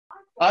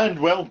And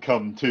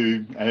welcome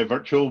to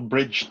Virtual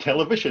Bridge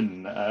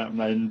Television.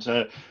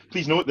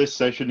 Please note this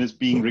session is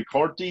being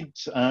recorded,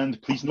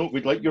 and please note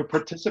we'd like your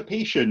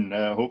participation.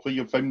 Hopefully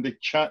you've found the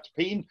chat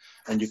pane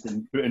and you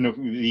can put in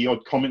the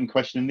odd comment and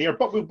question in there,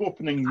 but we'll be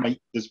opening mics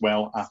as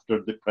well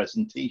after the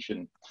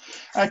presentation.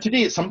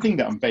 Today it's something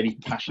that I'm very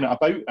passionate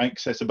about,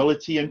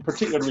 accessibility, and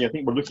particularly I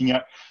think we're looking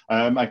at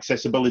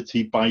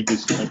accessibility by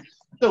design.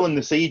 Still in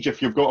this age,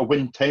 if you've got a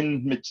Win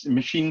 10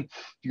 machine,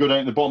 if you go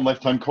down to the bottom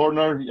left-hand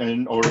corner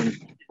or on the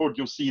keyboard,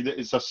 you'll see that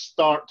it's a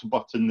start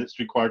button that's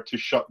required to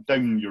shut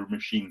down your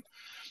machine.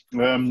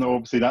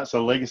 Obviously, that's a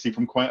legacy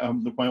from quite a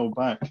while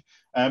back.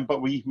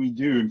 But we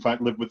do, in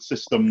fact, live with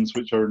systems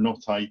which are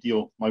not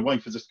ideal. My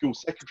wife is a school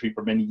secretary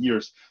for many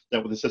years,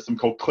 dealt with a system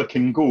called Click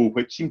and Go,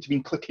 which seemed to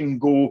be Click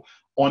and Go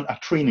on a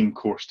training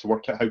course to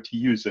work out how to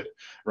use it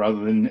rather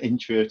than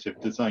intuitive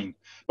design.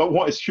 But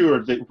what is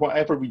sure that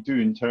whatever we do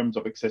in terms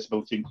of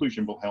accessibility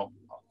inclusion will help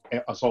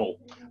us all.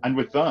 And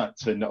with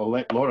that, and I'll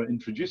let Laura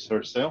introduce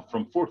herself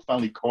from Forth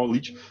Valley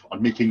College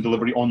on making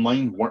delivery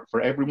online work for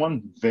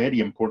everyone. Very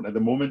important at the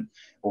moment.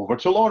 Over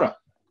to Laura.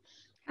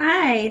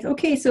 Hi,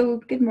 okay, so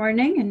good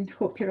morning and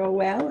hope you're all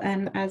well.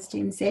 And as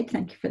James said,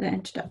 thank you for the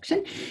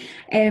introduction.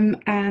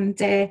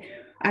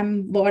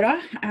 I'm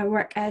Laura. I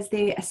work as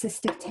the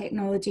Assistive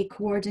Technology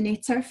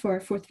Coordinator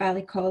for Forth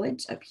Valley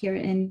College up here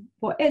in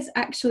what is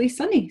actually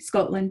sunny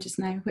Scotland just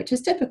now, which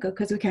is typical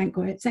because we can't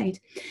go outside.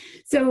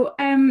 So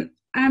I'm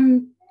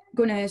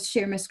going to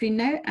share my screen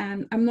now,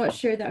 and I'm not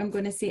sure that I'm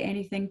going to say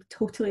anything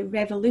totally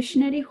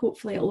revolutionary.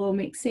 Hopefully it'll all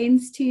make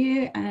sense to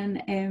you,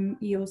 and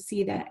you'll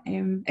see that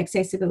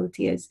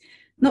accessibility is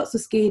not so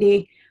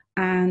scary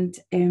and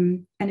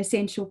an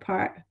essential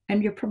part,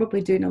 and you're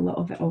probably doing a lot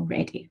of it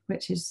already,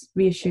 which is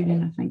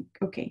reassuring, I think.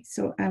 Okay,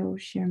 so I will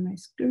share my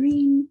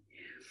screen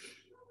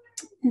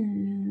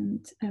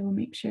and I will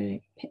make sure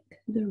I pick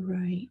the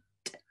right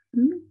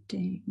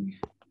meeting.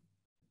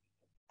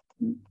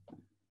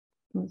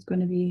 Well, it's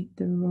going to be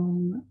the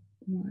wrong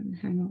one.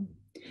 Hang on.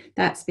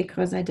 That's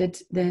because I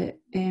did the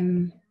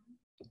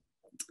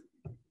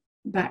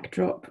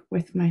backdrop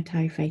with my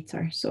TIE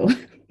fighter. So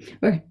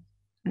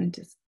I'll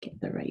just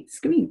get the right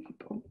screen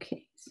up.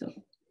 Okay, so.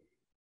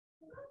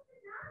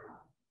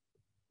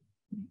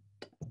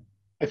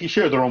 If you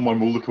share the wrong one,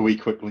 we'll look away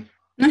quickly.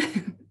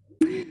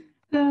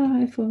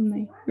 Oh, if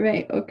only.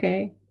 Right,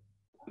 okay.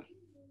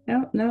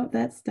 No,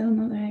 that's still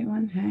not the right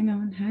one. Hang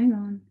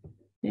on.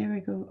 There we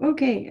go.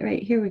 Okay,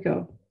 right, here we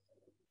go.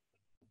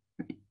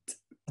 Right.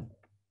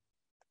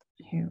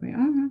 Here we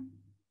are.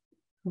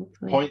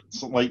 Hopefully.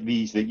 Points like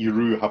these that you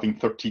rue having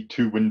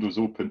 32 windows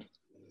open.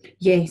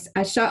 Yes,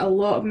 I shut a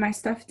lot of my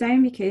stuff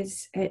down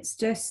because it's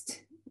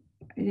just,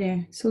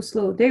 so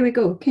slow. There we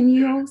go. Can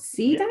you all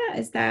see that?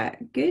 Is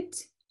that good?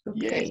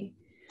 Okay,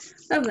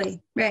 yes.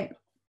 Lovely. Right.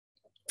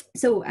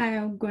 So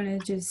I'm going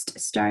to just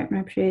start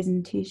my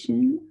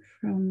presentation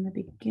from the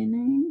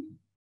beginning.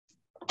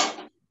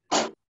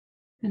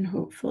 And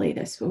hopefully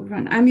this will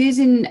run. I'm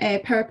using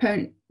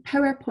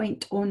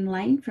PowerPoint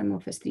Online from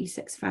Office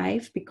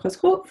 365 because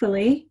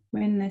hopefully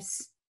when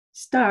this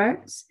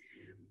starts,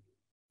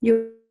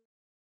 you'll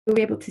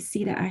be able to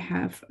see that I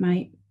have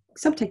my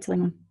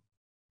subtitling on,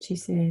 she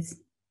says,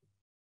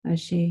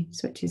 as she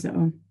switches it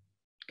on.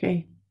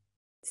 Okay,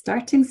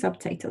 starting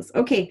subtitles.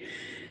 Okay,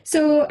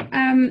 so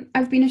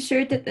I've been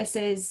assured that this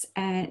is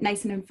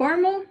nice and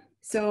informal.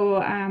 So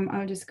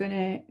I'm just going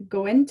to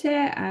go into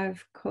it.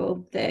 I've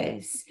called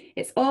this,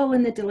 it's all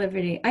in the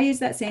delivery. I use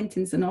that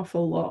sentence an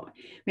awful lot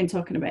when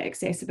talking about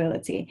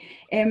accessibility.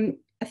 I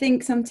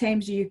think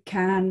sometimes you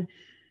can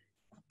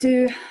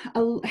be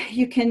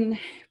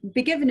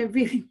given a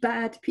really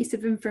bad piece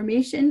of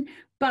information,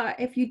 but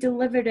if you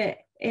deliver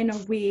it in a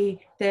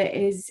way that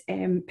is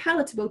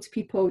palatable to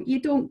people, you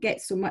don't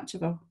get so much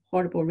of a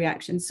horrible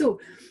reaction. So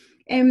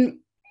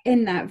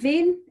in that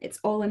vein, it's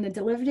all in the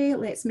delivery.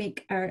 Let's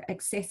make our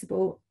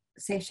accessible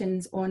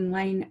sessions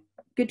online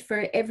good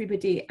for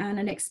everybody and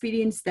an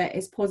experience that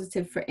is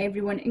positive for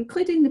everyone,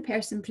 including the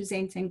person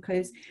presenting,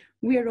 because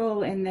we're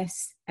all in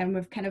this and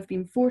we've kind of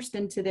been forced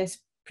into this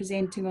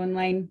presenting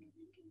online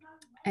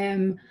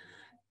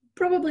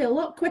probably a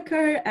lot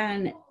quicker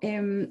and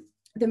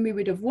than we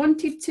would have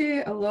wanted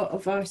to. A lot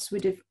of us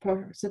would have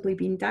possibly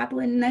been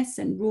dabbling in this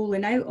and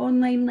rolling out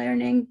online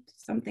learning,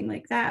 something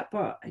like that,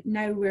 but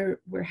now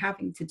we're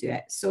having to do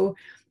it. So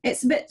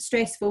it's a bit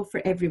stressful for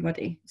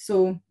everybody.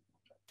 So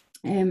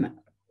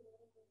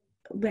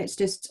let's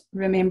just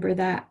remember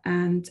that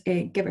and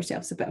give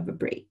ourselves a bit of a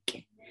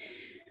break.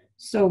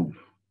 So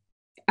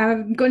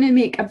I'm going to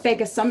make a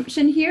big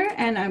assumption here,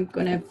 and I'm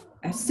going to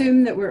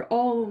assume that we're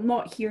all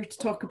not here to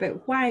talk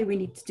about why we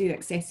need to do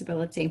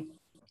accessibility.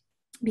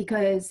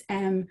 Because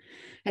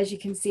as you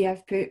can see,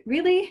 I've put,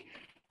 really,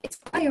 it's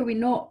why are we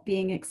not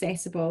being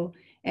accessible?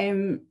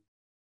 I've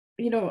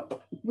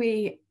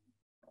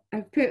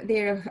put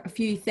there a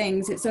few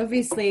things. It's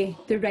obviously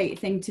the right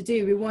thing to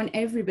do. We want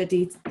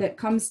everybody that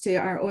comes to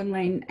our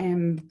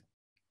online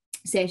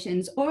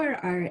sessions or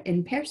our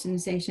in-person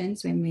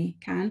sessions when we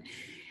can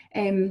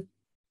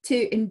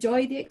to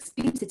enjoy the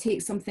experience, to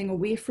take something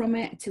away from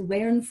it, to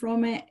learn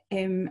from it,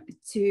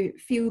 to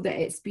feel that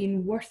it's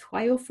been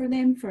worthwhile for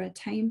them for a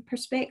time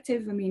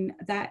perspective. I mean,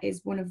 that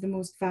is one of the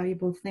most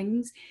valuable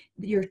things,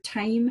 your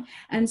time.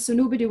 And so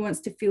nobody wants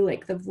to feel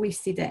like they've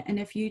wasted it. And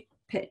if you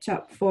pitch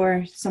up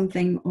for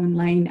something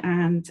online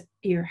and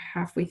you're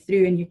halfway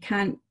through and you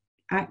can't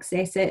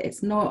access it,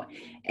 it's not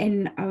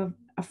in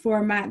a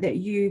format that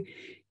you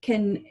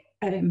can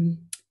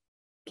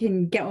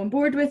get on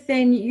board with,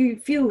 then you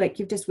feel like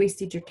you've just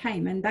wasted your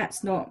time, and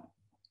that's not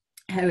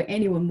how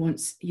anyone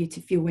wants you to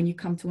feel when you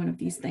come to one of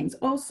these things.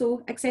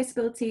 Also,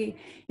 accessibility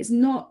is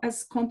not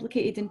as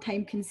complicated and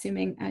time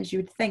consuming as you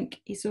would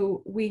think.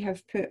 So we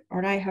have put,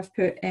 or I have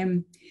put,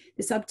 the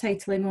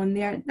subtitling on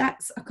there.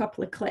 That's a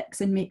couple of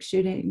clicks, and make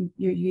sure that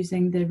you're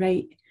using the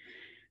right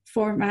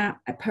format.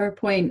 A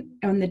PowerPoint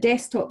on the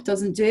desktop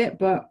doesn't do it,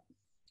 but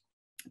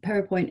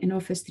PowerPoint in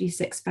Office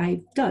 365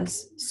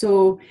 does.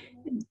 So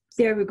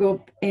there we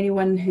go.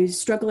 Anyone who's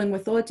struggling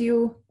with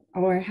audio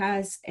or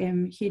has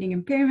hearing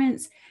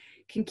impairments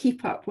can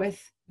keep up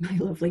with my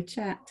lovely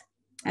chat.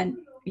 And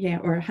yeah,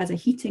 or has a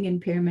heating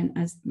impairment,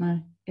 as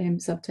my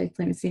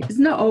subtitling would say. It's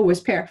not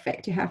always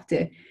perfect, you have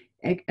to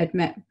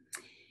admit.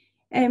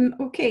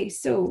 Okay,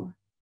 so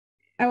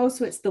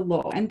also it's the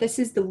law, and this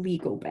is the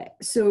legal bit.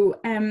 So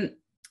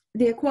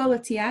the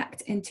Equality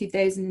Act in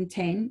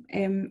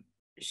 2010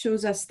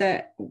 shows us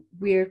that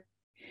we're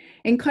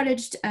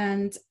encouraged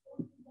and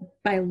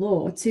by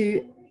law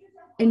to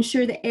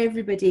ensure that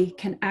everybody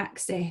can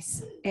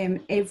access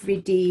every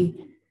day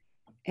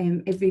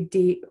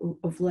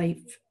of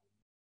life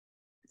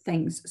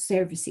things,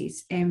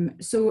 services.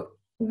 So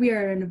we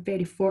are in a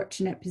very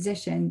fortunate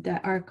position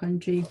that our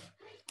country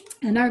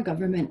and our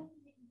government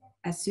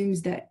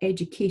assumes that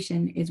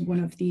education is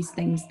one of these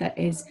things that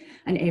is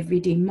an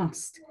everyday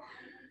must.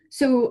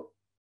 So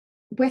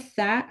with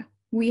that,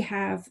 we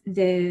have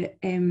the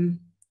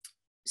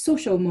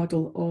social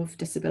model of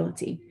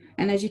disability.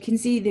 And as you can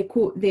see, the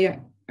quote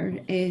there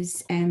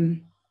is,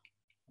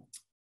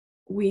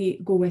 we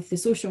go with the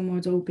social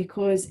model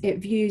because it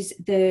views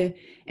the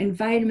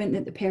environment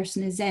that the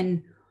person is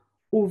in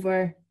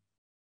over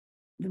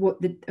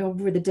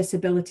the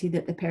disability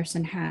that the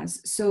person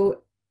has.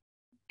 So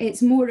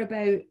it's more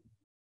about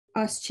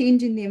us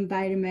changing the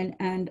environment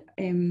and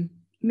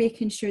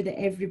making sure that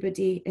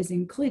everybody is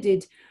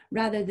included,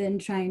 rather than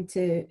trying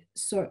to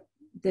sort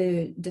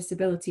the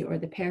disability or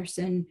the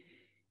person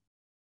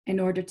in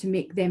order to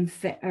make them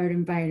fit our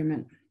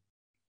environment.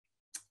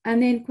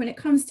 And then when it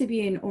comes to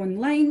being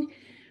online,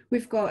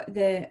 we've got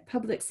the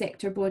public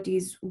sector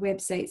bodies,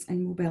 websites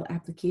and mobile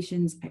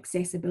applications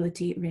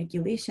accessibility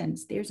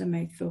regulations. There's a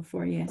mouthful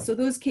for you. So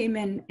those came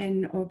in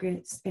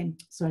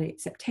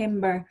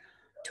September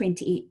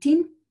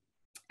 2018.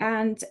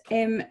 And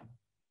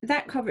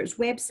that covers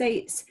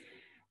websites,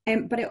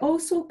 but it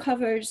also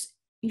covers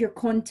your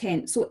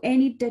content. So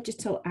any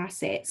digital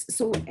assets.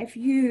 So if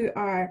you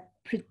are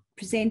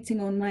presenting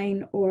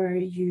online, or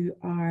you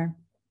are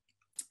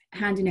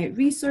handing out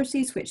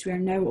resources, which we are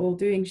now all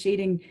doing,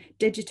 sharing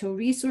digital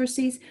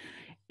resources,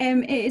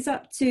 it is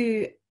up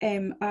to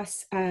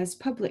us as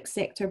public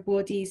sector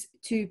bodies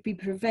to be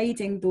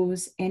providing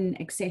those in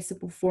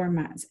accessible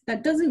formats.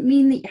 That doesn't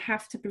mean that you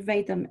have to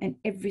provide them in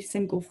every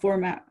single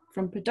format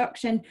from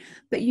production,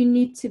 but you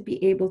need to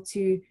be able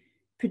to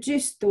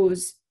produce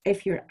those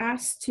if you're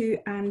asked to,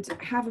 and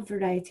have a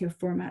variety of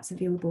formats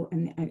available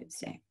in the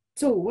outset.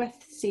 So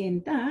with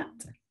saying that,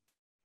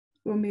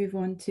 we'll move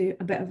on to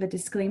a bit of a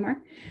disclaimer.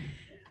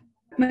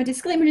 My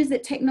disclaimer is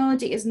that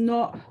technology is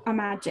not a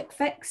magic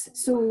fix.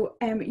 So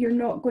you're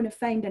not going to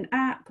find an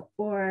app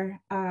or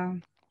a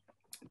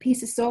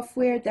piece of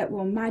software that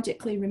will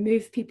magically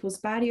remove people's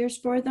barriers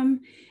for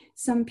them.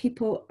 Some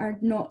people are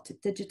not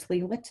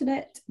digitally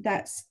literate.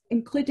 That's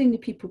including the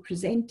people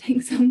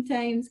presenting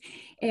sometimes.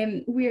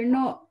 We're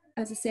not,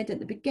 as I said at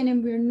the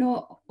beginning, we're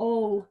not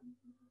all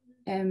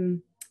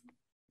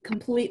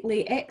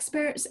completely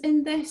experts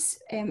in this.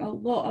 A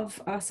lot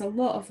of us, a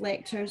lot of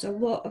lecturers, a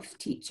lot of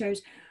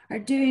teachers are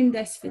doing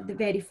this for the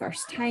very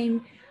first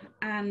time,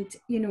 and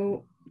you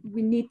know,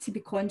 we need to be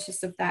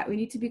conscious of that. We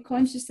need to be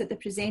conscious that the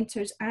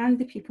presenters and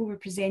the people we're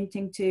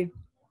presenting to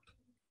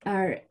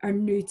are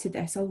new to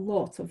this. A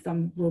lot of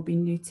them will be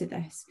new to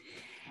this,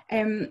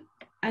 and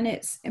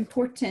it's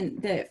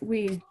important that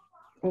we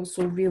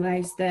also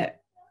realise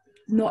that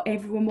not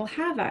everyone will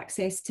have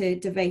access to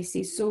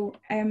devices. So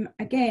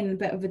again, a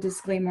bit of a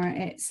disclaimer,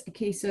 it's a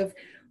case of,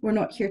 we're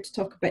not here to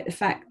talk about the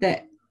fact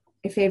that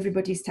if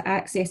everybody's to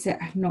access it,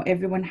 not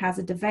everyone has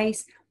a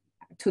device.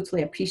 I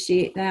totally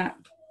appreciate that.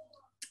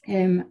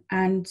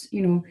 And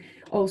you know,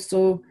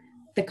 also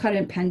the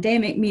current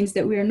pandemic means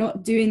that we're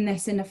not doing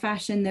this in a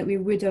fashion that we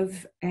would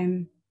have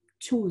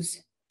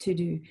chose to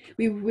do.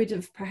 We would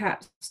have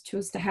perhaps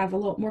chose to have a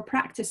lot more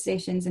practice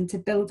sessions and to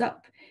build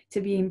up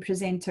to being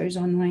presenters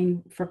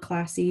online for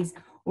classes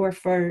or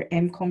for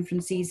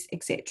conferences,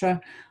 etc.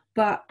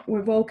 But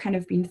we've all kind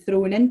of been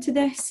thrown into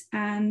this,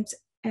 and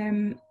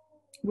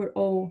we're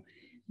all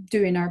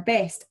doing our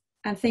best.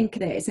 I think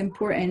that it's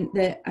important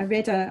that I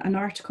read an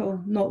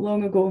article not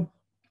long ago,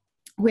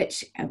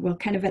 which, well,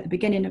 kind of at the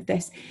beginning of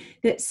this,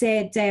 that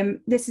said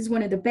this is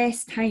one of the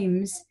best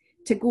times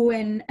to go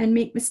in and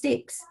make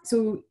mistakes.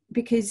 So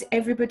because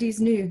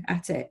everybody's new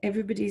at it,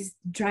 everybody's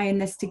trying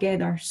this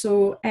together.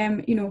 So,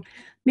 you know,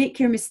 make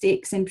your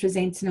mistakes in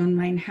presenting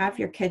online, have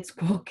your kids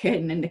walk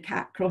in and the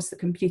cat cross the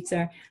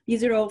computer.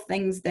 These are all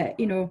things that,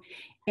 you know,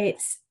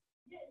 it's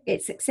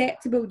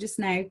acceptable just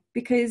now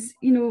because,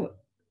 you know,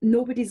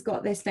 nobody's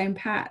got this down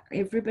pat.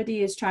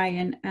 Everybody is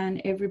trying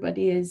and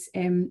everybody is,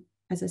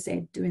 as I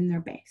said, doing their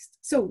best.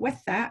 So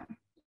with that,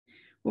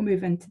 we'll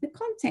move into the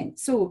content.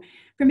 So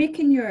for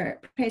making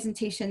your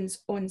presentations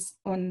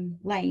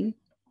online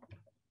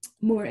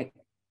more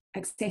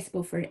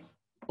accessible for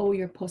all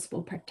your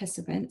possible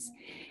participants,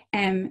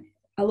 a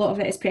lot of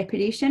it is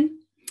preparation.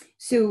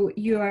 So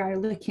you are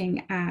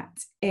looking at,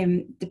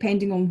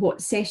 depending on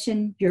what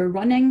session you're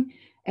running,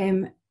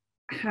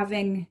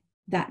 having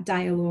that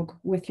dialogue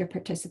with your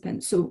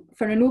participants. So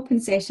for an open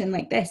session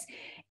like this,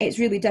 it's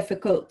really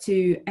difficult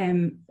to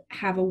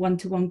have a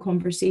one-to-one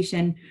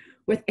conversation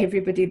with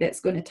everybody that's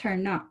going to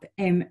turn up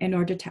in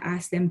order to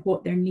ask them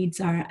what their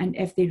needs are and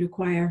if they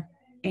require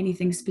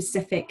anything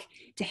specific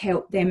to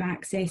help them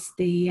access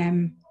the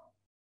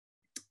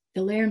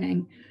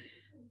learning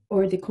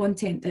or the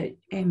content that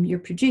you're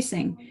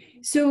producing.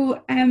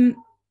 So,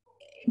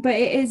 but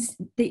it is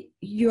that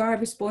you are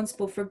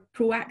responsible for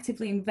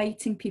proactively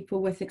inviting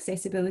people with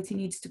accessibility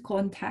needs to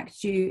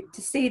contact you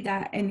to say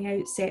that in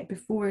the outset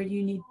before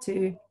you need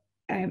to,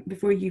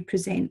 before you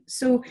present.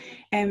 So,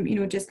 you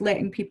know, just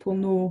letting people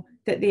know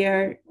that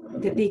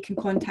they can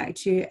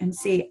contact you and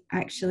say,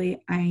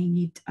 actually, I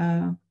need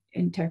an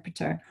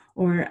interpreter,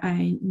 or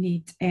I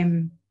need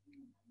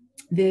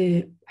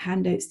the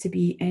handouts to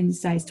be in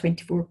size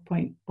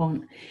 24-point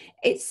font.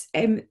 It's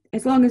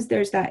as long as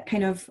there's that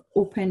kind of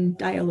open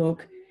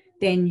dialogue,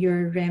 then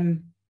you're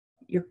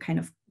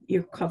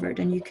covered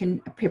and you can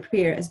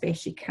prepare as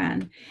best you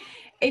can.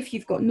 If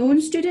you've got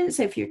known students,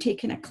 if you're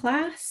taking a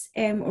class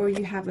or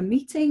you have a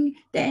meeting,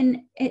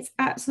 then it's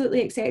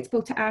absolutely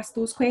acceptable to ask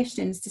those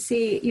questions to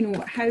say, you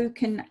know, how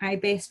can I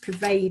best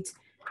provide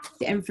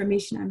the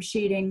information I'm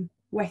sharing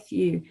with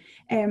you?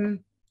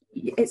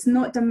 It's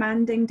not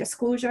demanding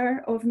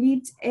disclosure of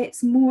needs,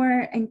 it's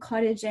more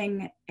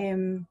encouraging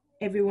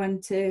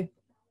everyone to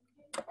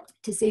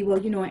say, well,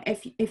 you know,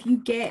 if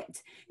you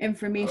get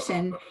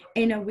information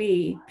in a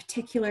way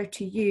particular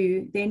to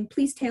you, then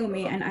please tell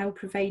me and I'll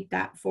provide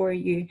that for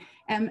you.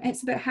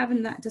 It's about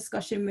having that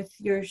discussion with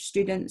your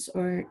students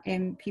or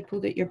people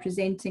that you're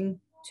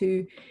presenting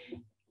to,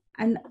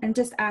 and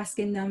just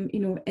asking them, you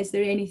know, is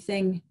there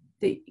anything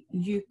that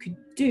you could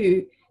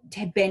do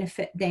to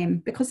benefit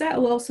them? Because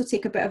that will also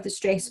take a bit of the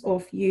stress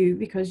off you,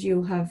 because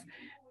you'll have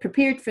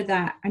prepared for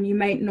that and you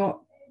might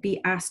not be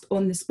asked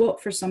on the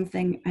spot for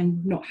something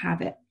and not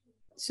have it.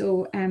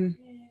 So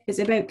it's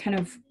about kind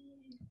of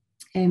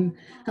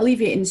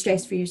alleviating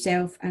stress for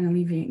yourself and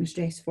alleviating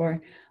stress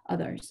for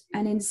others.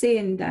 And in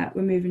saying that,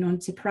 we're moving on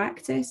to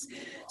practice.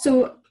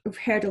 So we've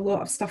heard a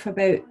lot of stuff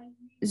about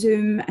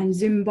Zoom and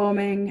Zoom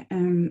bombing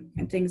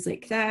and things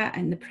like that,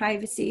 and the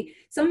privacy.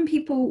 Some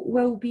people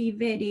will be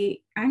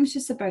very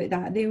anxious about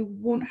that. They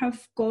won't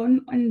have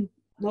gone and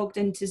logged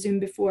into Zoom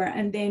before,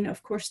 and then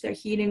of course they're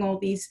hearing all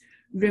these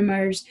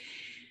rumours.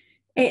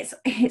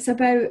 It's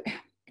about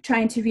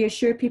trying to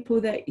reassure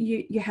people that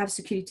you have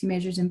security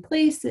measures in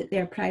place, that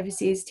their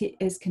privacy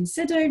is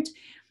considered,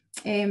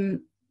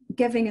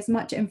 giving as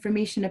much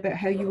information about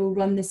how you will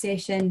run the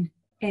session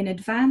in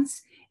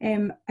advance.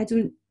 I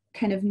don't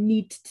kind of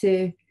need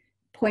to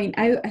point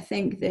out, I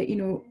think that, you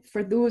know,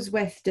 for those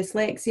with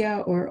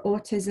dyslexia or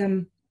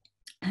autism,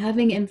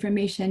 having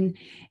information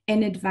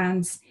in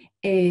advance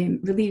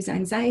relieves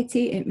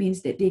anxiety. It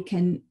means that they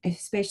can,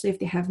 especially if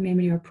they have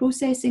memory or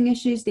processing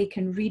issues, they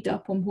can read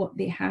up on what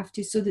they have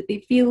to, so that they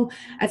feel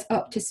as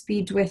up to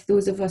speed with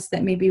those of us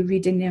that may be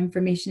reading the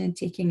information and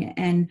taking it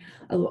in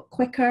a lot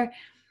quicker.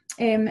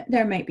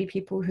 There might be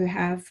people who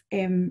have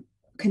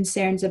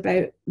concerns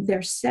about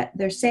their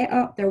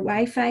setup, their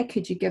Wi-Fi.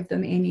 Could you give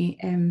them any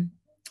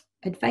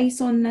advice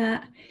on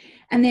that?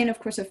 And then of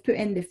course I've put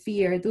in the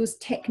fear, those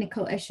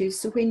technical issues.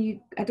 So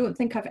I don't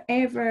think I've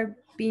ever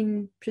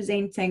been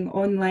presenting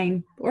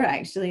online or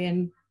actually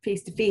in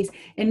face-to-face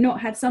and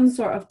not had some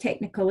sort of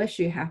technical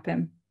issue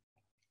happen.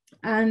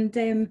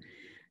 And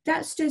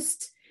that's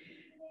just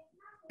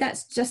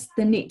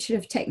the nature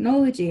of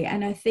technology.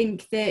 And I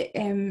think that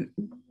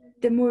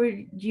the more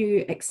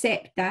you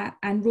accept that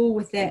and roll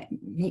with it,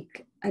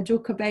 make a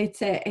joke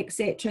about it,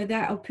 etc.,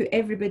 that'll put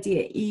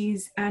everybody at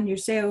ease and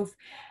yourself.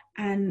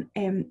 And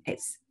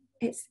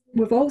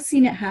we've all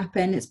seen it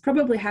happen. It's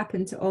probably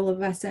happened to all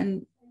of us.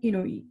 And, you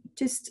know,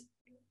 just,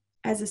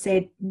 as I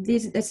said,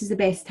 this is the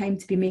best time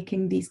to be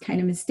making these kind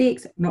of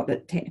mistakes. Not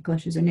that technical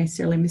issues are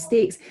necessarily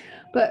mistakes,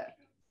 but,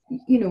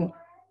 you know,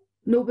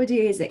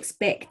 nobody is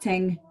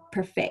expecting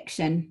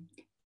perfection.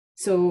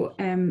 So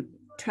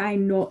try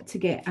not to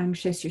get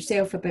anxious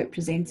yourself about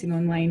presenting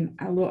online.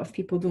 A lot of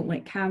people don't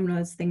like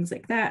cameras, things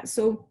like that.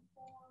 So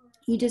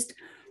you just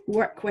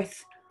work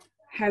with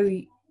how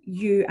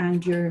you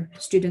and your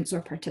students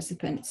or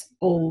participants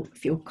all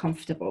feel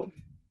comfortable.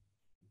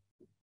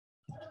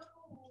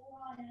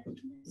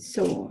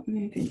 So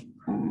moving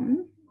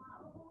on.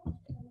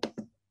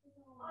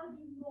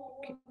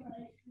 Okay.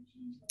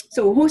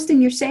 So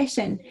hosting your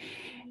session.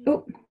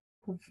 Oh,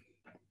 I've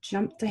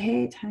jumped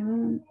ahead. Hang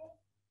on.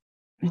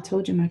 I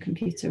told you my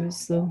computer was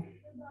slow.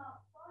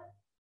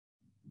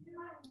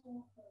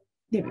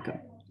 There we go.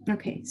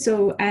 Okay,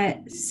 so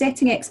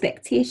setting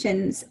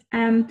expectations.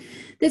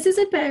 This is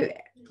about,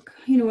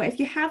 you know, if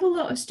you have a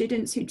lot of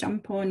students who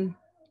jump on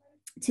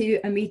to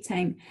a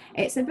meeting,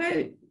 it's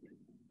about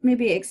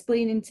maybe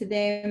explaining to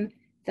them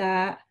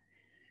that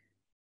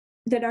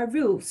there are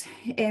rules.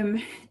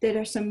 There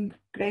are some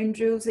ground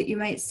rules that you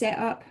might set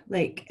up,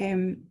 like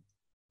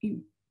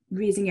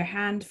raising your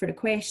hand for a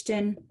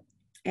question,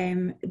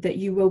 that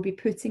you will be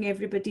putting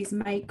everybody's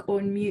mic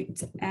on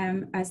mute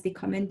as they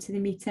come into the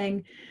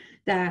meeting,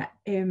 that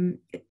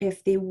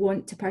if they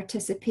want to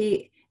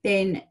participate,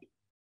 then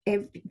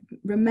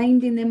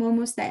reminding them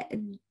almost that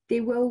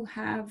they will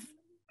have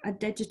a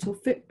digital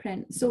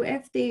footprint. So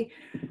if they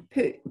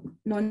put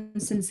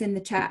nonsense in the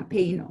chat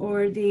pane,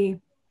 or they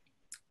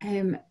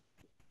you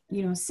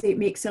know,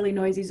 make silly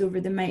noises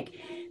over the mic,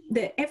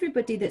 that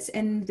everybody that's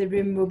in the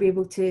room will be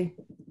able to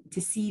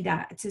see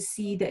that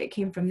it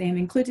came from them,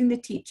 including the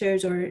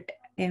teachers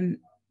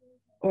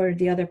or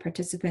the other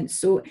participants.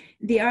 So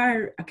they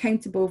are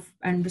accountable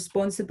and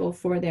responsible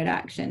for their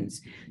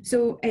actions.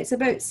 So it's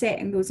about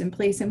setting those in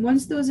place. And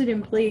once those are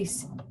in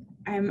place,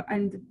 and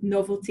the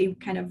novelty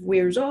kind of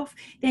wears off,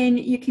 then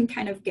you can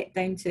kind of get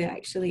down to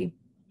actually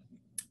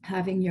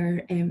having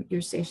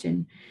your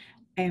session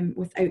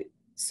without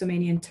so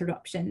many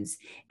interruptions.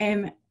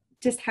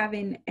 Just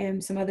having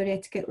some other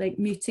etiquette, like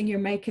muting your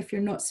mic if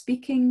you're not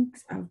speaking.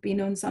 I've been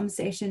on some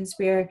sessions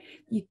where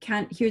you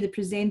can't hear the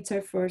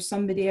presenter for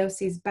somebody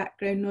else's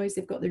background noise.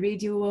 They've got the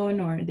radio on,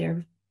 or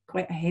they're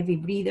quite a heavy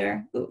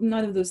breather.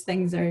 None of those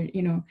things are,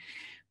 you know,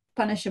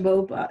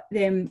 punishable, but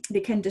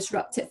they can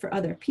disrupt it for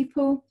other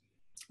people.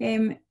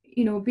 You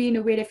know, being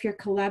aware if you're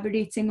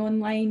collaborating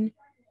online,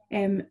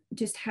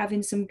 just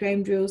having some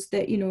ground rules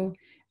that, you know,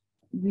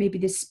 maybe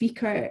the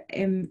speaker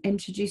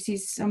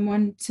introduces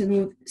someone to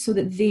know, so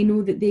that they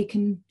know that they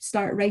can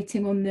start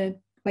writing on the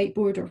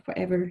whiteboard or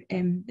whatever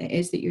it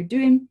is that you're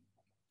doing.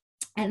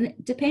 And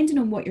depending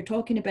on what you're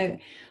talking about,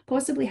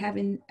 possibly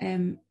having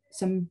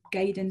some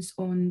guidance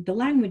on the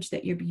language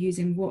that you're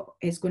using, what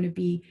is going to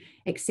be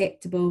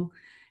acceptable,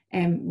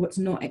 what's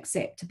not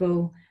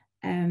acceptable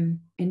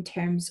in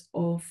terms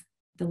of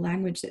the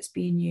language that's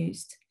being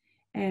used.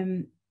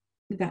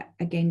 That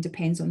again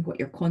depends on what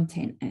your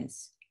content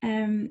is.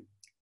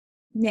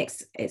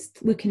 Next, it's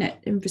looking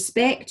at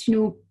respect. You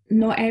know,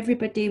 not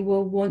everybody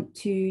will want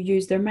to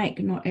use their mic.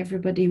 Not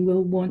everybody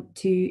will want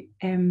to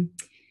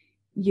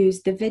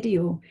use the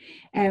video.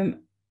 And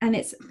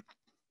it's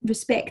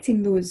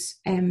respecting those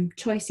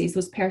choices,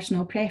 those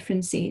personal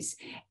preferences.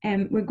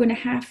 We're going to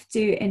have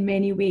to, in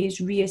many ways,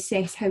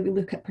 reassess how we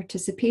look at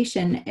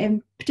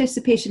participation.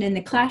 Participation in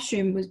the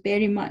classroom was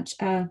very much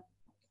a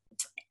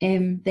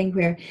thing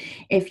where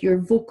if you're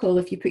vocal,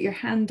 if you put your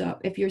hand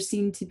up, if you're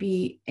seen to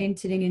be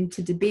entering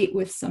into debate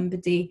with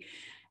somebody,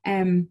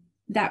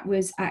 that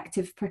was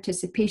active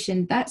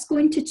participation. That's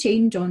going to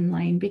change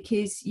online,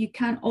 because you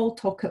can't all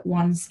talk at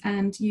once,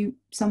 and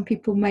some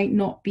people might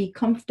not be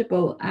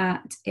comfortable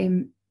at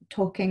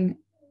talking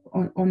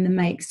on the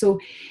mic. So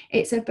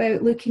it's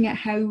about looking at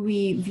how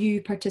we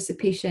view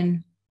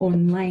participation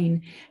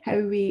online, how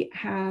we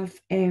have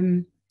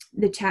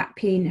the chat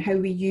pane, how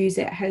we use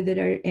it, how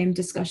there are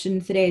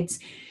discussion threads.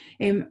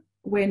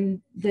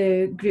 When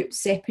the groups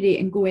separate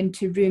and go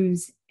into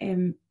rooms,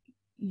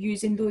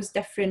 using those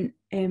different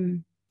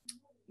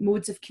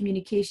modes of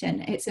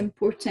communication. It's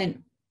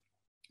important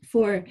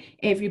for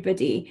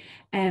everybody,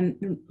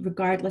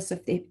 regardless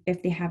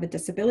if they have a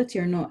disability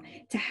or not,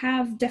 to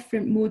have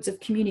different modes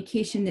of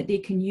communication that they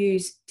can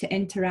use to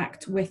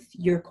interact with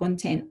your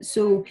content.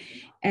 So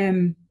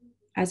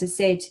as I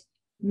said,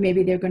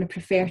 maybe they're going to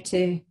prefer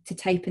to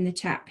type in the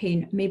chat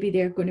pane. Maybe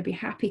they're going to be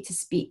happy to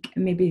speak,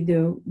 and maybe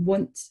they'll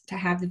want to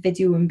have the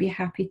video and be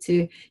happy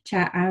to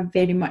chat. I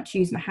very much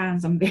use my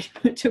hands. I'm very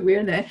much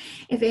aware that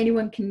if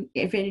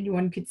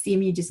anyone could see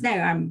me just now,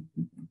 I'm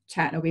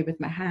chatting away with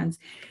my hands.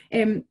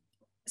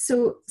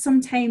 So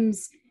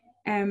sometimes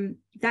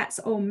that's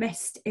all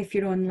missed if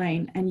you're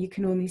online and you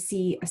can only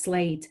see a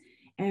slide.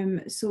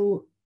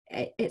 So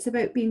it's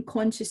about being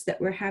conscious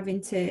that we're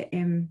having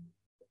to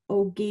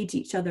all gauge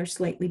each other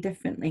slightly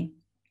differently.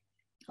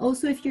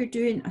 Also, if you're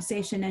doing a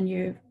session and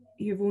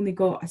you've only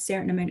got a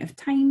certain amount of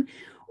time,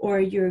 or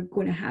you're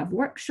going to have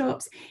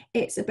workshops,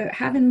 it's about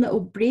having little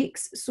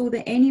breaks so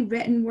that any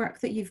written work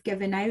that you've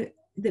given out,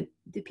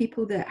 the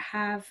people that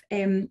have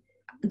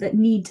that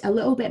need a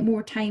little bit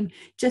more time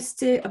just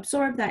to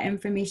absorb that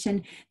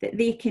information, that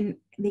they can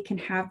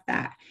have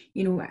that,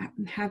 you know,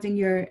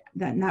 having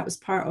that was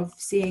part of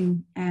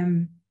saying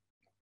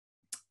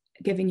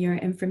giving your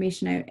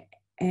information out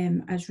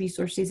as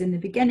resources in the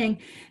beginning,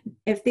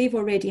 if they've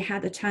already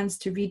had a chance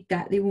to read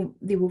that, they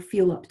will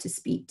feel up to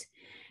speed.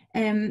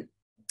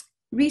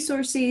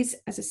 Resources,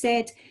 as I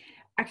said,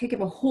 I could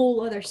give a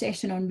whole other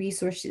session on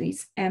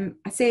resources. I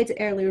said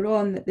earlier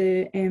on that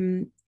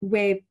the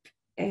web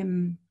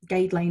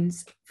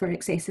guidelines for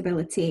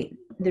accessibility,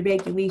 the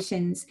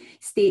regulations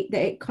state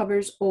that it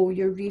covers all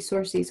your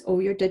resources,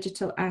 all your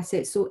digital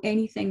assets. So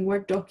anything,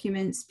 Word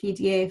documents,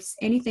 PDFs,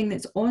 anything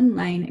that's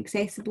online,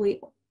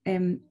 accessible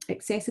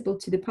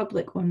to the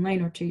public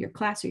online or to your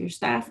class or your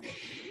staff,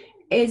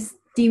 is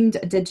deemed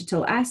a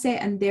digital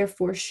asset and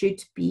therefore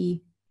should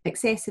be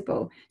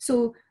accessible.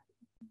 So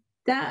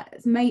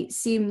that might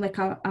seem like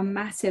a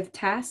massive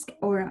task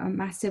or a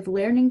massive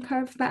learning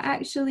curve, but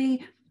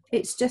actually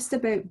it's just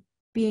about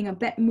being a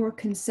bit more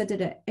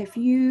considerate. If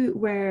you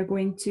were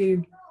going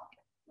to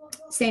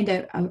send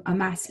out a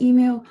mass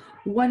email,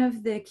 one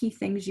of the key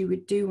things you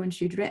would do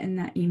once you'd written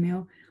that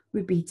email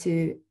would be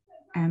to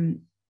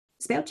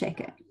spell check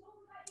it.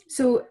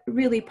 So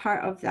really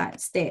part of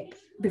that step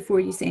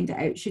before you send it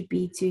out should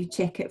be to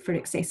check it for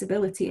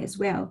accessibility as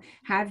well.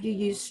 Have you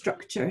used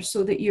structure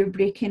so that you're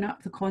breaking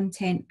up the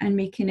content and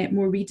making it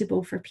more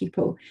readable for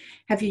people?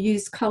 Have you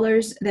used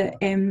colours that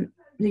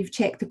you've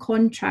checked the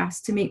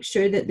contrast to make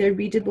sure that they're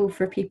readable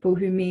for people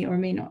who may or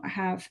may not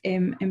have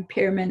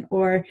impairment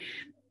or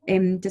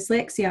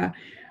dyslexia?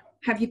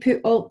 Have you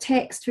put alt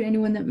text for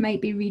anyone that might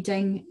be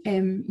reading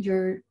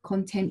your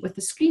content with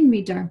a screen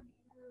reader?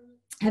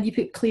 Have you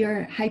put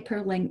clear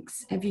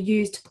hyperlinks? Have you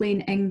used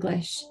plain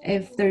English?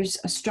 If there's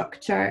a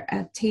structure,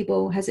 a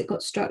table, has it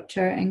got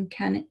structure, and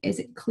is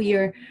it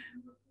clear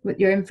what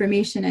your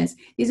information is?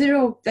 These are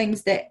all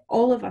things that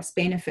all of us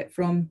benefit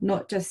from,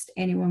 not just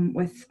anyone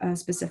with a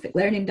specific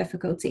learning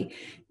difficulty.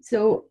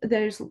 So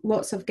there's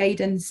lots of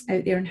guidance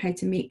out there on how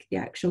to make the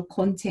actual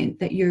content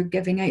that you're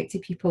giving out to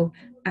people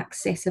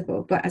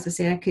accessible. But as I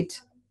say, I could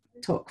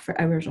talk for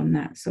hours on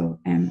that. So,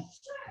 and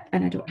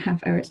I don't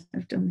have hours,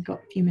 I've only got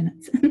a few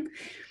minutes.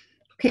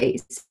 Okay,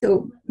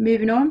 so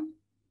moving on.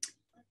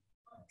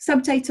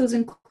 Subtitles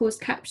and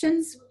closed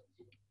captions.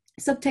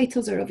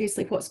 Subtitles are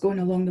obviously what's going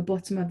along the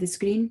bottom of the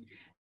screen.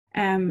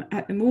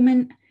 At the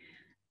moment,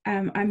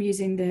 I'm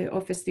using the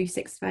Office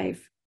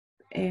 365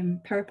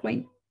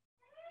 PowerPoint.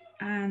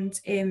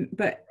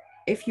 But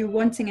if you're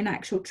wanting an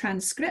actual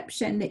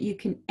transcription that you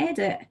can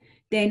edit,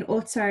 then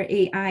Otter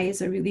AI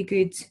is a really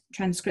good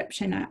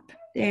transcription app.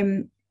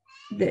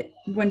 That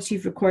once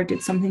you've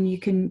recorded something, you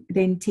can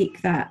then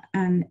take that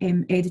and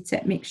edit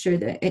it, make sure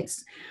that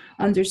it's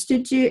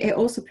understood you. It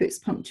also puts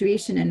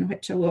punctuation in,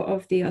 which a lot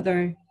of the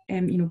other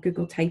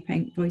Google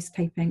typing, voice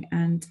typing,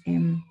 and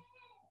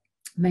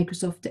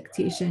Microsoft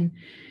dictation,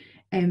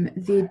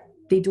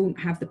 they don't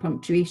have the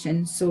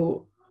punctuation.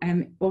 So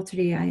Otter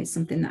AI is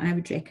something that I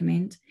would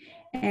recommend.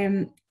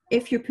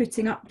 If you're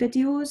putting up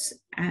videos,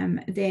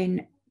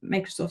 then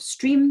Microsoft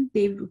Stream,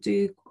 they will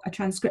do a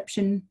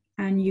transcription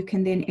and you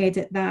can then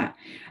edit that.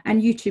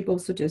 And YouTube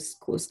also does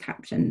closed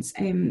captions.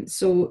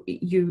 So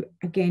they'll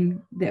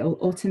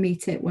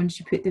automate it once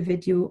you put the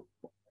video,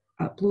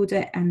 upload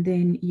it, and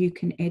then you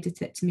can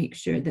edit it to make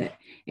sure that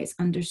it's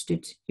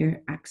understood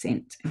your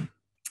accent.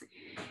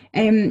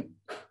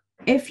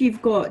 If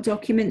you've got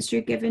documents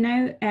you're giving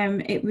out,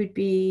 it would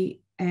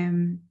be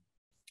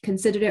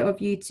considerate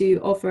of you to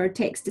offer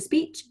text to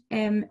speech.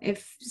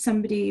 If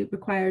somebody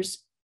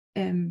requires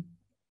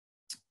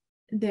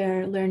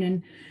their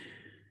learning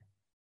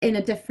in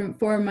a different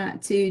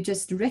format to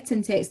just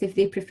written text, if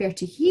they prefer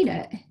to hear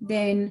it,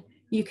 then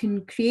you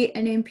can create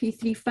an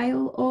MP3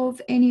 file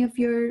of any of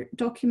your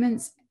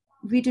documents.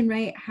 Read and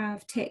Write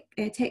have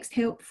text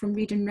help from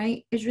Read and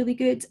Write is really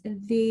good.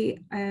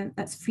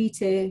 That's free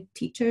to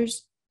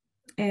teachers.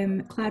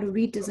 Claro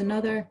Read is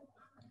another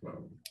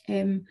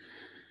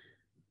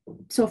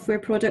software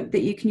product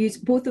that you can use.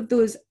 Both of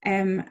those,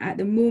 at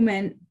the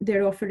moment,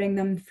 they're offering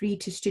them free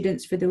to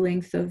students for the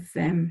length of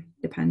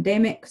the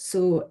pandemic.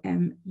 So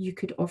you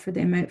could offer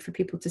them out for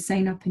people to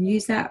sign up and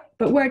use that.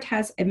 But Word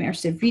has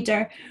Immersive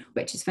Reader,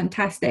 which is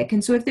fantastic.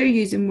 And so if they're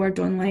using Word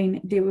online,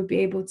 they will be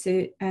able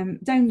to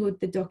download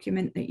the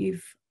document that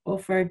you've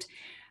offered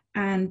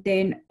and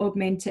then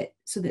augment it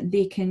so that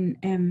they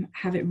can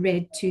have it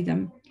read to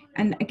them.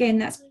 And again,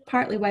 that's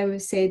partly why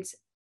I've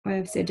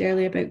said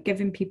earlier about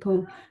giving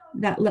people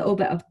that little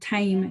bit of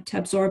time to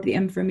absorb the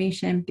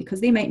information,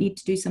 because they might need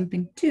to do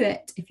something to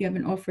it if you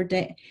haven't offered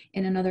it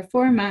in another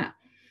format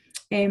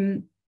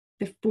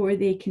before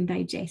they can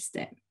digest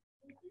it.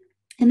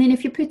 And then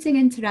if you're putting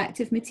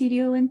interactive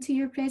material into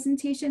your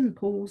presentation,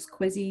 polls,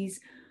 quizzes,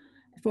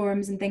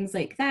 forums and things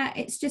like that,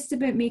 it's just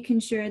about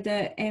making sure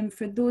that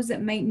for those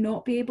that might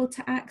not be able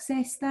to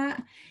access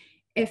that,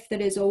 if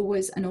there is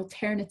always an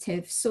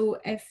alternative. So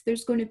if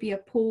there's going to be a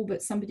poll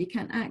but somebody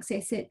can't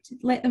access it,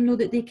 let them know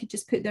that they could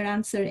just put their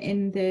answer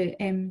in the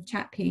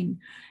chat pane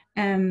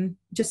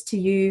just to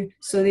you,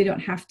 so they don't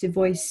have to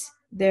voice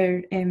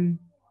their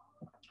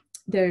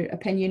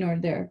opinion or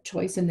their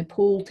choice in the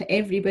poll to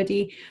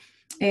everybody.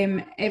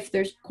 If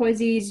there's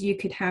quizzes, you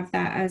could have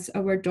that as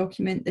a Word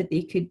document that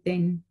they could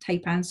then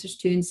type answers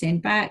to and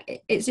send back.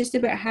 It's just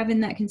about having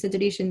that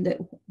consideration that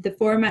the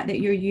format that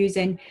you're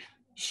using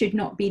should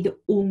not be the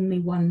only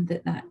one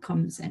that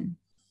comes in.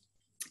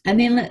 And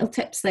then little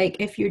tips like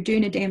if you're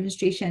doing a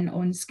demonstration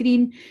on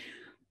screen,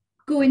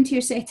 go into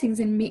your settings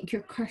and make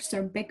your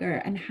cursor bigger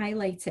and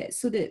highlight it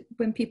so that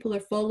when people are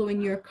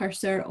following your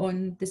cursor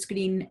on the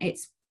screen,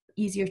 it's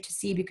easier to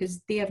see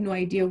because they have no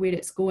idea where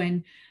it's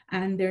going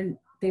and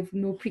they've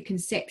no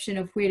preconception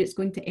of where it's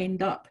going to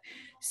end up.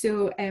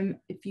 So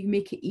if you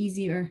make it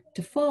easier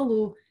to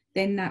follow,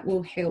 then that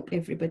will help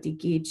everybody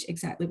gauge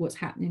exactly what's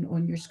happening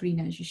on your screen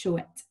as you show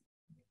it.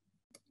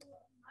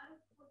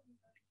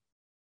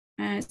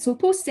 So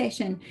post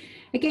session,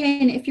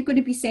 again, if you're going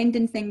to be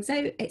sending things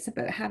out, it's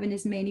about having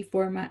as many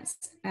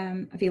formats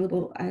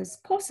available as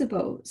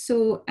possible.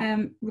 So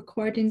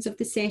recordings of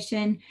the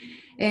session,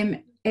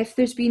 if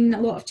there's been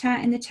a lot of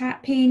chat in the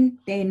chat pane,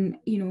 then,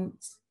 you know,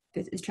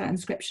 the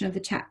transcription of the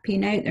chat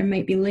pane out, there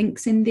might be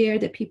links in there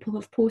that people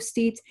have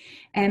posted.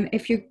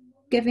 If you're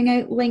giving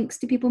out links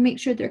to people, make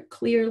sure they're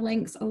clear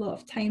links. A lot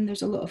of time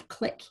there's a lot of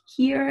click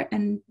here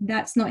and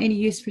that's not any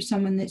use for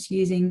someone that's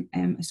using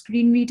a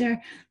screen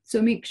reader.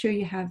 So make sure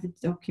you have the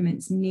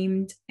documents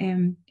named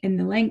in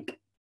the link,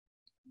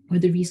 or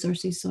the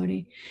resources,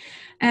 sorry.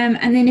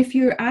 And then if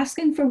you're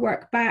asking for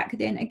work back,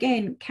 then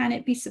again, can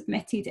it be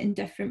submitted in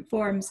different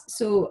forms?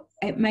 So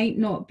it might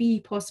not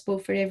be possible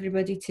for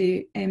everybody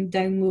to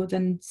download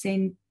and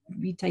send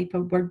retype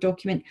a Word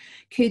document.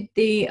 Could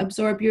they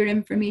absorb your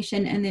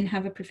information and then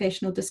have a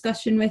professional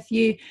discussion with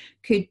you?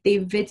 Could they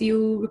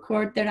video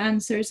record their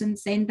answers and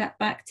send that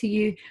back to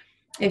you?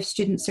 If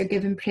students are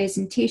given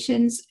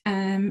presentations,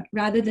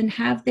 rather than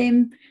have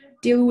them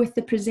deal with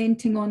the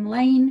presenting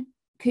online,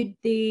 could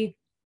they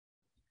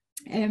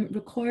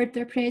record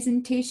their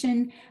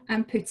presentation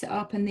and put it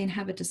up and then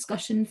have a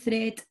discussion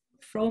thread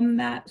from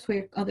that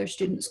where other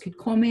students could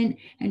comment,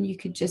 and you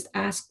could just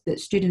ask that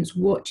students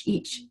watch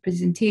each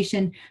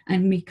presentation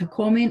and make a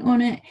comment on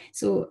it.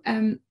 So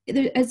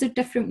there are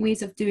different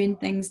ways of doing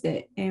things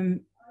that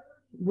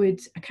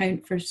would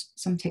account for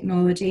some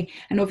technology.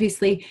 And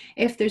obviously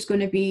if there's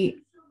going to be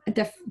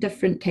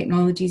different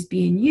technologies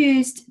being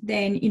used,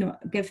 then, you know,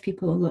 give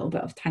people a little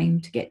bit of time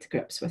to get to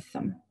grips with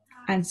them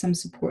and some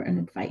support and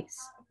advice.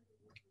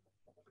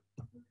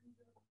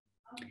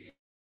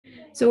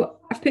 So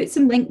I've put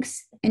some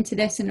links into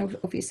this and I'll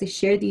obviously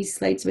share these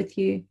slides with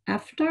you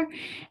after.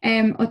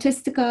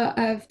 Autistica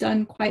have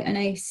done quite a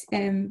nice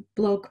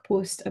blog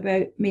post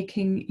about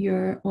making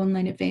your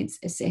online events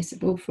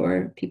accessible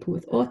for people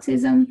with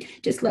autism.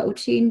 Just little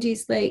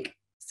changes, like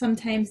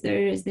sometimes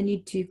there is the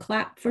need to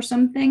clap for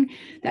something.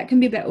 That can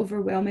be a bit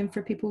overwhelming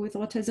for people with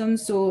autism.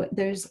 So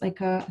there's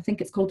like I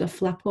think it's called a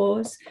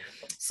flapause.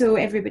 So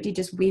everybody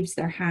just waves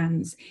their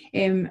hands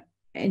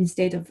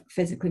instead of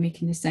physically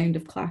making the sound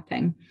of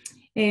clapping.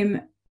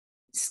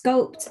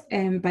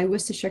 Sculpt by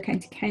Worcestershire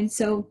County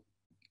Council.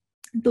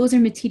 Those are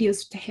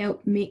materials to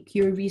help make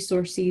your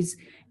resources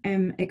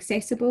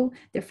accessible.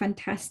 They're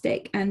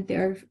fantastic and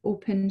they're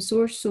open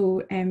source,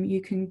 so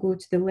you can go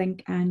to the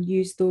link and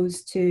use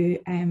those to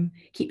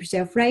keep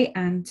yourself right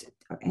and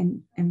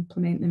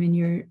implement them in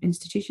your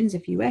institutions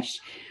if you wish.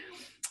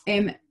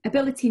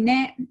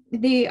 AbilityNet,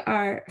 they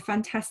are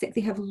fantastic.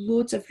 They have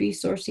loads of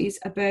resources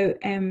about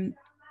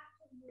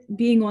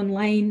being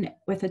online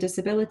with a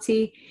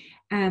disability,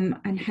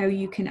 and how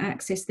you can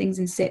access things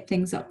and set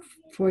things up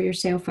for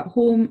yourself at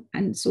home,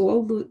 and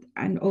so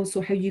and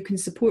also how you can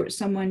support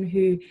someone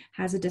who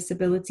has a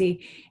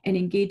disability in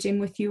engaging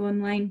with you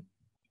online.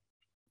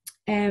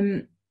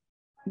 Then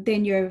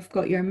you've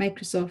got your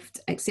Microsoft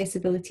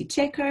Accessibility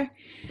Checker.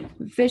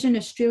 Vision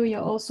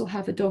Australia also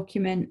have a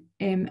document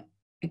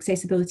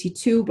accessibility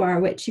toolbar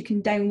which you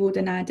can download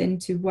and add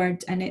into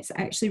Word, and it's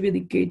actually really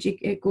good.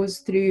 It goes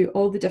through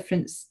all the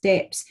different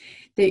steps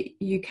that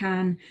you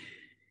can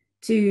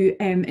to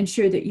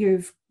ensure that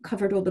you've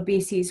covered all the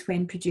bases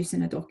when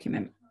producing a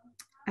document.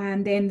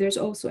 And then there's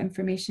also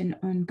information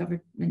on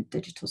government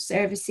digital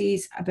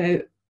services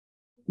about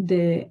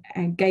the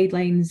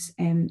guidelines,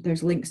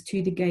 there's links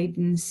to the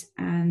guidance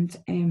and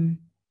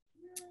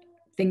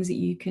things that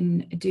you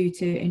can do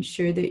to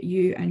ensure that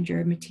you and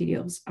your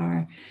materials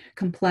are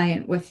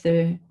compliant with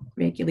the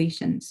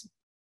regulations.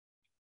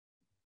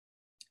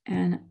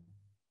 And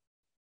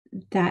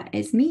that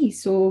is me.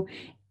 So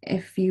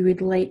if you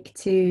would like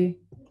to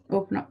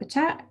open up the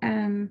chat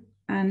and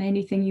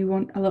anything you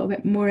want a little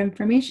bit more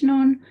information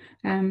on,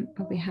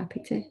 I'll be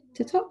happy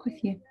to talk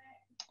with you.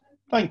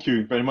 Thank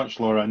you very much,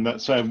 Laura. And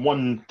that's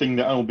one thing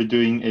that I'll be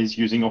doing is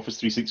using Office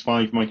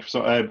 365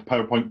 Microsoft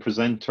PowerPoint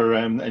Presenter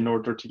in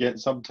order to get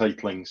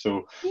subtitling.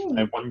 So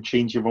one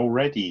change you've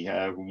already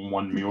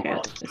won me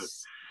over.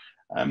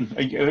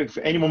 If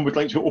anyone would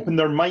like to open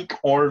their mic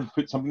or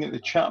put something in the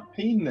chat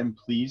pane, then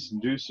please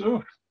do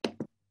so.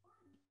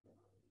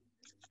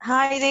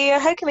 Hi there,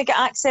 how can we get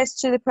access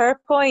to the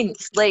PowerPoint,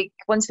 like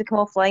once we come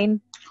offline?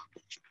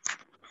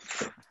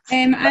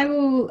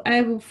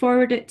 I will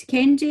forward it to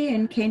Kenji,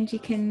 and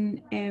Kenji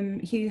can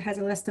he has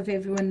a list of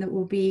everyone that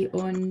will be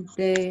on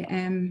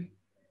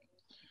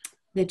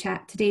the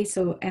chat today,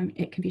 so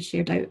it can be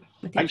shared out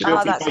with Actually,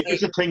 everybody. I'll be by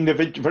visiting the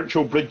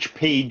Virtual Bridge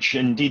page,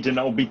 indeed, and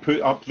it'll be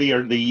put up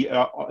there,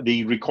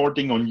 the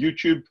recording on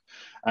YouTube,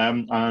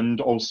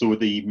 and also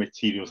the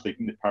materials, the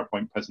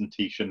PowerPoint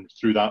presentation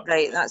through that.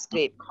 Right, that's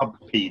great. Hub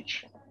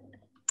page.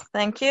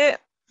 Thank you.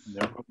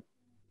 No problem.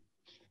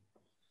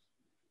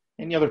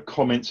 Any other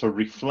comments or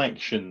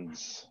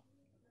reflections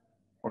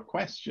or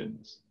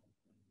questions?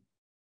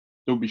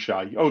 Don't be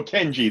shy. Oh,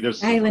 Kenji, there's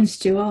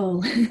Silenced you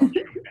all.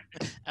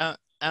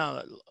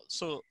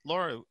 So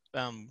Laura,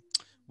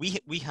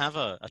 we have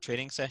a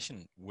training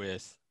session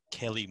with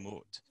Kelly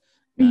Moat,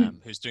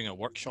 who's doing a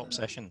workshop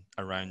session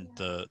around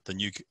the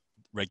new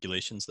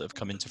regulations that have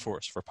come into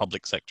force for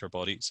public sector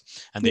bodies,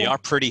 and they are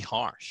pretty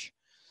harsh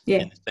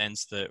in the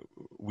sense that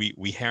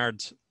we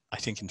heard, I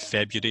think in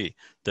February,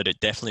 that it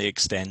definitely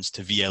extends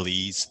to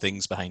VLEs,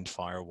 things behind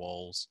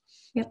firewalls,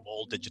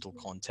 all digital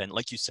content,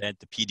 like you said,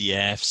 the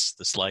PDFs,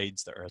 the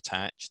slides that are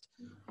attached.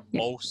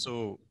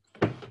 Also,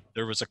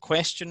 there was a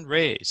question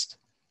raised,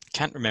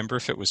 can't remember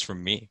if it was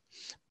from me,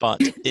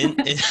 but in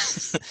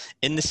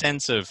the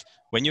sense of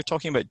when you're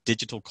talking about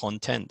digital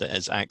content that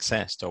is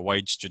accessed to a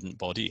wide student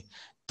body,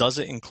 does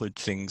it include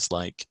things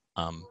like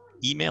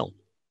email?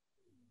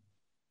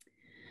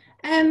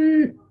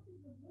 And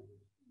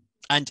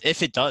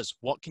if it does,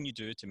 what can you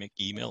do to make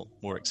email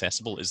more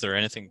accessible? Is there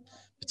anything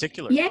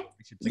particular?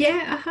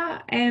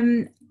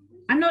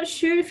 I'm not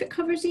sure if it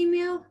covers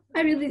email.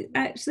 I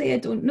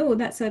don't know.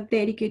 That's a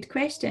very good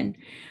question.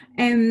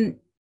 I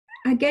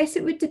guess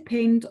it would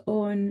depend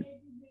on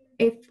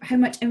how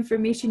much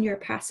information you're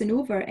passing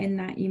over in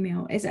that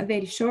email. Is it a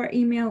very short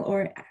email,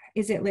 or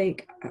is it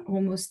like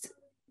almost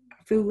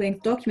a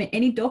full-length document?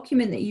 Any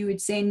document that you would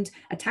send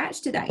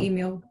attached to that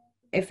email,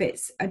 if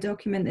it's a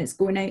document that's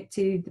going out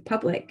to the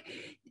public,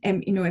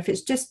 if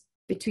it's just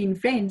between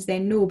friends,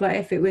 then no. But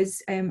if it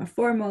was a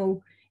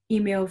formal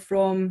email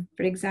from,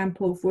 for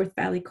example, Forth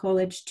Valley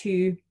College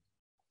to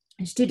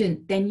a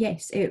student, then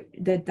yes,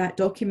 that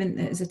document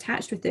that is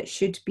attached with it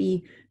should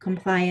be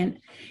compliant.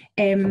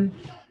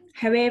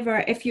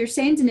 However, if you're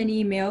sending an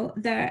email,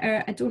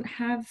 I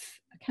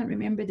can't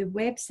remember the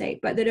website,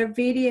 but there are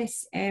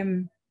various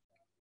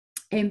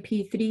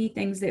MP3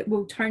 things that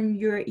will turn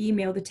your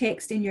email, the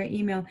text in your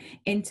email,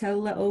 into a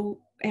little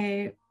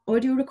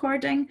audio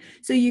recording,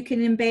 so you can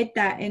embed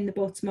that in the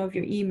bottom of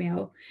your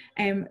email.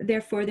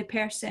 Therefore, the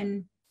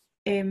person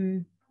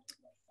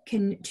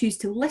can choose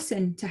to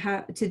listen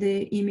to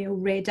the email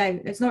read out.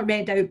 It's not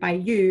read out by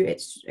you,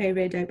 it's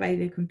read out by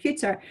the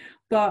computer.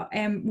 But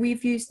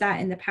we've used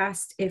that in the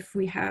past if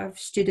we have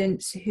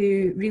students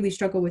who really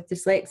struggle with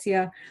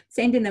dyslexia.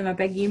 Sending them a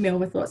big email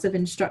with lots of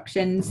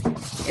instructions,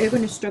 they're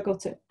going to struggle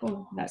to,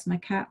 oh, that's my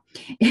cat.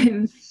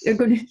 They're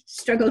going to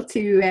struggle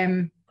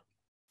to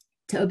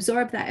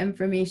absorb that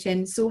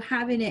information. So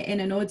having it in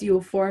an audio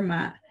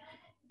format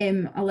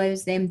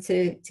allows them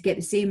to get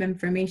the same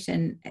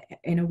information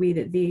in a way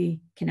that they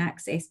can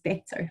access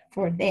better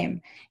for them,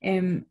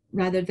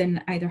 rather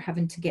than either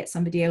having to get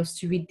somebody else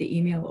to read the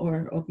email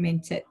or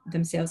augment it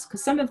themselves,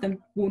 because some of them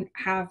won't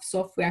have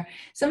software.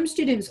 Some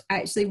students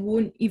actually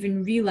won't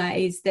even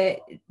realize that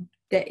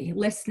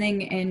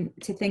listening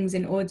to things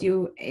in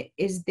audio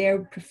is their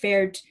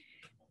preferred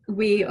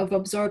way of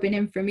absorbing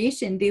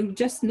information. They'll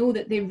just know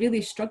that they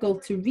really struggle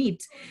to read,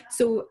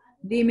 so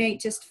they might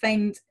just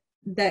find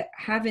that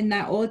having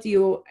that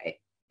audio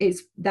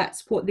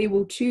that's what they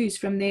will choose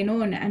from then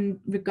on, and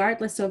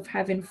regardless of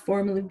having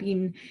formally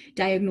been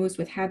diagnosed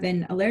with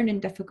having a learning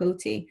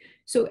difficulty.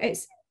 So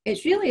it's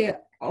really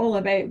all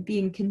about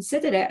being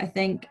considerate, I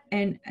think,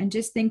 and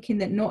just thinking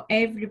that not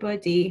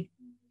everybody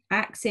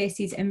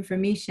accesses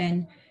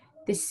information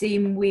the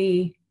same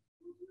way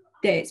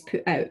that it's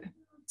put out.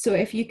 So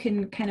if you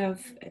can kind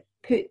of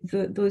put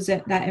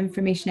that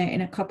information out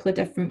in a couple of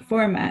different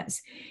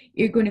formats,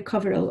 you're going to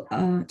cover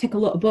tick a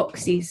lot of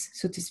boxes,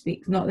 so to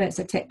speak. Not that it's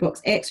a tick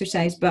box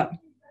exercise, but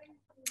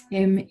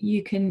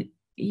you can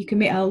make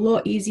it a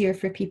lot easier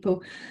for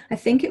people. I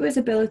think it was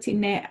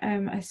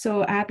AbilityNet. I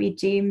saw Abby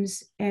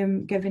James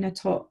giving a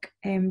talk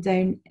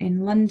down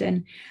in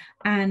London,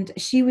 and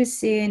she was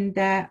saying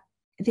that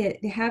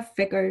they have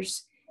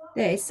figures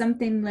that is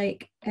something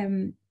like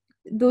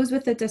those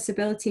with a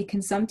disability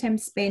can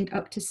sometimes spend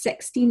up to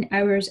 16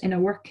 hours in a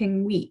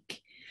working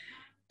week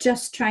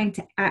just trying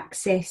to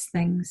access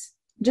things,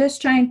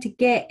 just trying to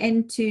get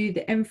into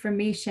the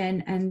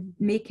information and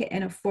make it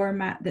in a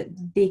format that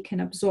they can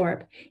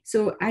absorb.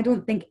 So I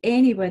don't think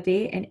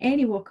anybody in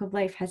any walk of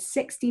life has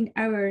 16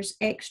 hours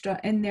extra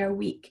in their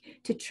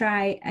week to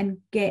try and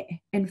get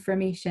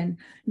information.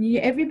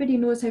 Everybody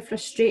knows how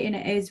frustrating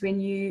it is when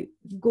you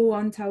go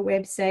onto a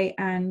website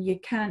and you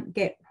can't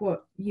get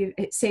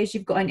it says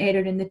you've got an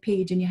error in the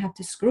page, and you have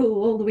to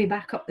scroll all the way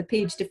back up the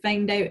page to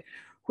find out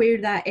where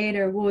that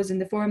error was in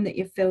the form that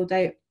you've filled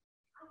out.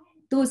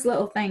 Those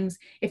little things,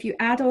 if you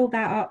add all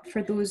that up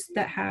for those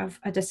that have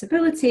a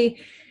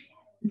disability,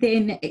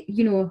 then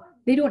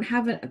they don't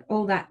have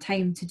all that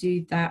time to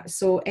do that.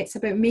 So it's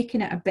about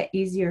making it a bit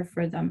easier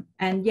for them.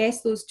 And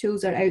yes, those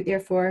tools are out there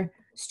for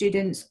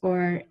students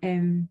or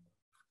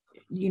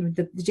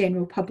the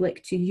general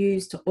public to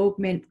use to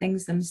augment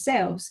things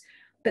themselves,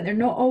 but they're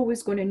not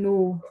always going to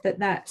know that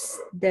that's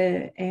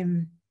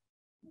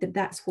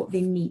that's what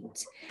they need.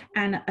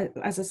 And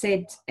as I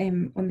said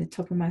on the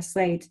top of my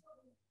slide,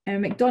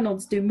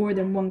 McDonald's do more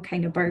than one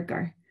kind of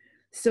burger.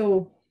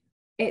 So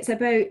it's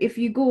about, if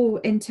you go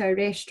into a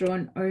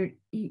restaurant, or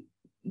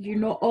you're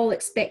not all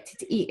expected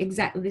to eat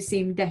exactly the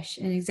same dish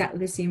in exactly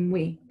the same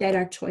way. There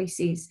are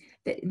choices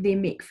that they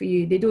make for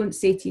you. They don't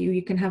say to you,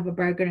 you can have a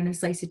burger and a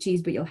slice of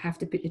cheese, but you'll have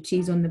to put the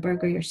cheese on the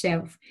burger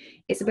yourself.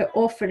 It's about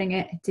offering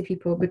it to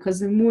people, because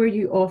the more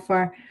you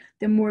offer,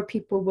 the more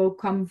people will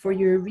come for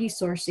your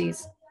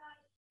resources.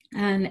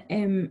 And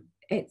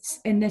it's,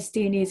 in this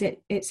day and age,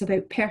 it's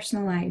about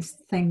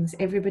personalised things.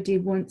 Everybody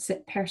wants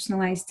it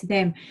personalised to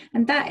them,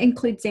 and that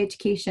includes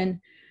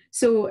education.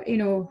 So,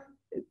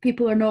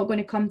 people are not going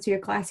to come to your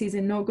classes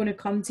and not going to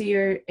come to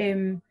your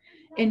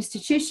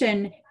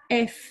institution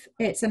if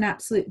it's an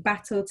absolute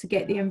battle to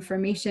get the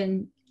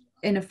information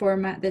in a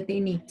format that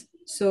they need.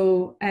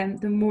 So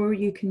the more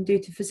you can do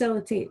to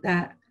facilitate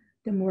that,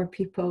 the more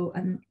people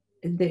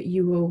that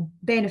you will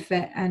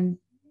benefit, and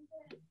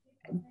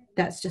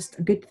that's just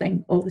a good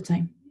thing all the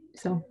time.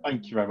 So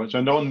thank you very much.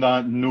 And on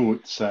that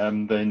note,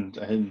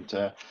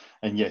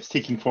 and yes,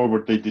 taking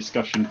forward the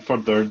discussion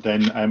further,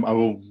 then I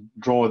will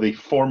draw the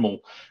formal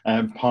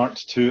part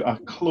to a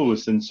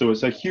close. And so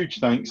it's a huge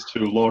thanks to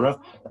Laura.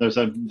 There's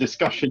a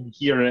discussion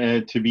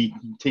here to be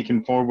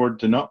taken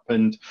forward and up,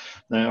 and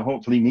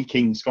hopefully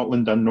making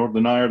Scotland and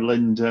Northern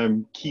Ireland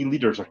key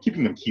leaders, or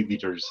keeping them key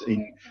leaders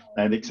in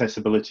the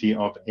accessibility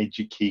of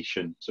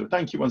education. So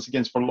thank you once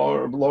again for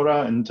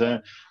Laura,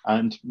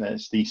 and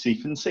stay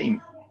safe and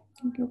sane.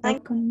 you're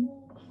welcome.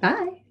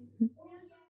 Bye.